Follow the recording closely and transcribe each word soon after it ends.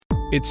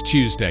It's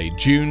Tuesday,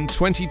 June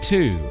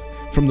 22.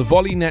 From the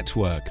Volley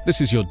Network,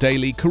 this is your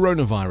daily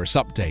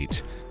coronavirus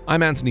update.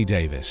 I'm Anthony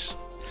Davis.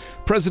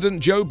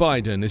 President Joe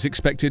Biden is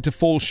expected to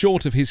fall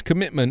short of his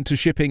commitment to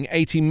shipping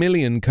 80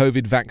 million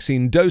COVID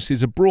vaccine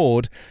doses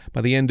abroad by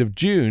the end of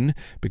June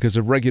because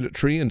of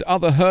regulatory and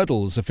other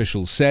hurdles,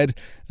 officials said,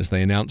 as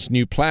they announced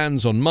new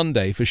plans on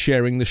Monday for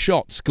sharing the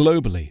shots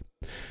globally.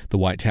 The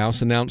White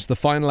House announced the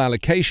final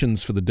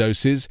allocations for the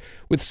doses,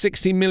 with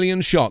 60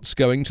 million shots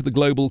going to the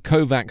global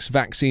COVAX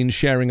Vaccine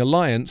Sharing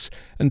Alliance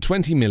and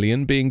 20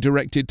 million being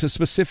directed to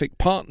specific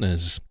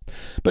partners.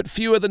 But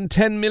fewer than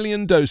 10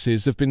 million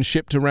doses have been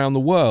shipped around the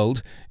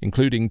world,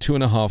 including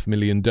 2.5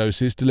 million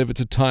doses delivered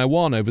to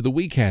Taiwan over the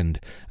weekend,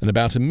 and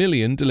about 1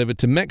 million delivered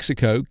to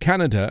Mexico,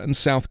 Canada and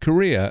South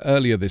Korea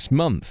earlier this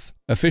month.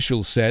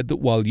 Officials said that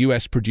while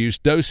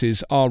US-produced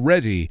doses are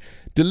ready,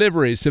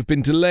 deliveries have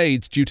been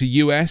delayed due to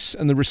US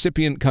and the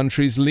recipient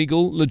country's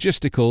legal,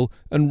 logistical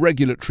and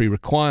regulatory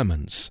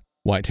requirements.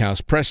 White House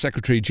Press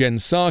Secretary Jen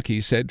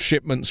Psaki said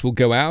shipments will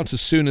go out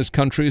as soon as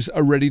countries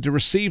are ready to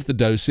receive the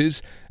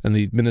doses and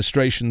the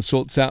administration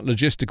sorts out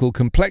logistical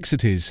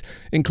complexities,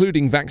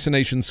 including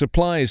vaccination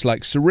supplies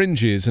like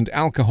syringes and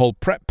alcohol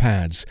prep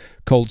pads,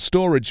 cold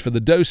storage for the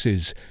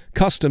doses,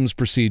 customs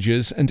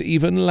procedures and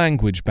even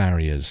language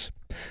barriers.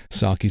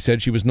 Psaki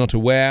said she was not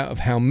aware of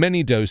how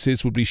many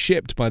doses would be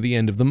shipped by the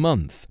end of the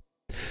month.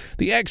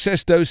 The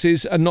excess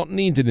doses are not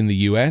needed in the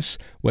US,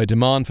 where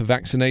demand for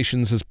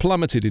vaccinations has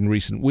plummeted in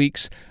recent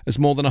weeks as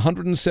more than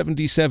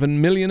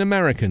 177 million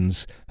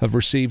Americans have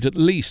received at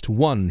least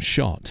one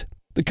shot.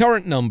 The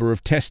current number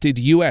of tested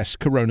US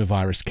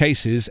coronavirus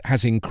cases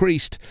has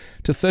increased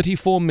to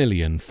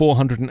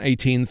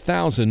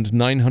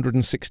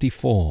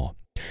 34,418,964.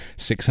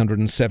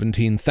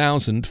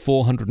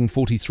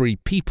 617,443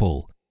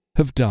 people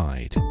have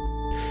died.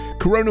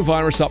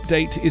 Coronavirus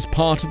Update is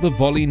part of the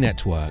Volley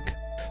Network.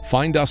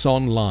 Find us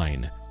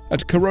online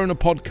at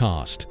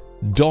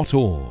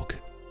coronapodcast.org.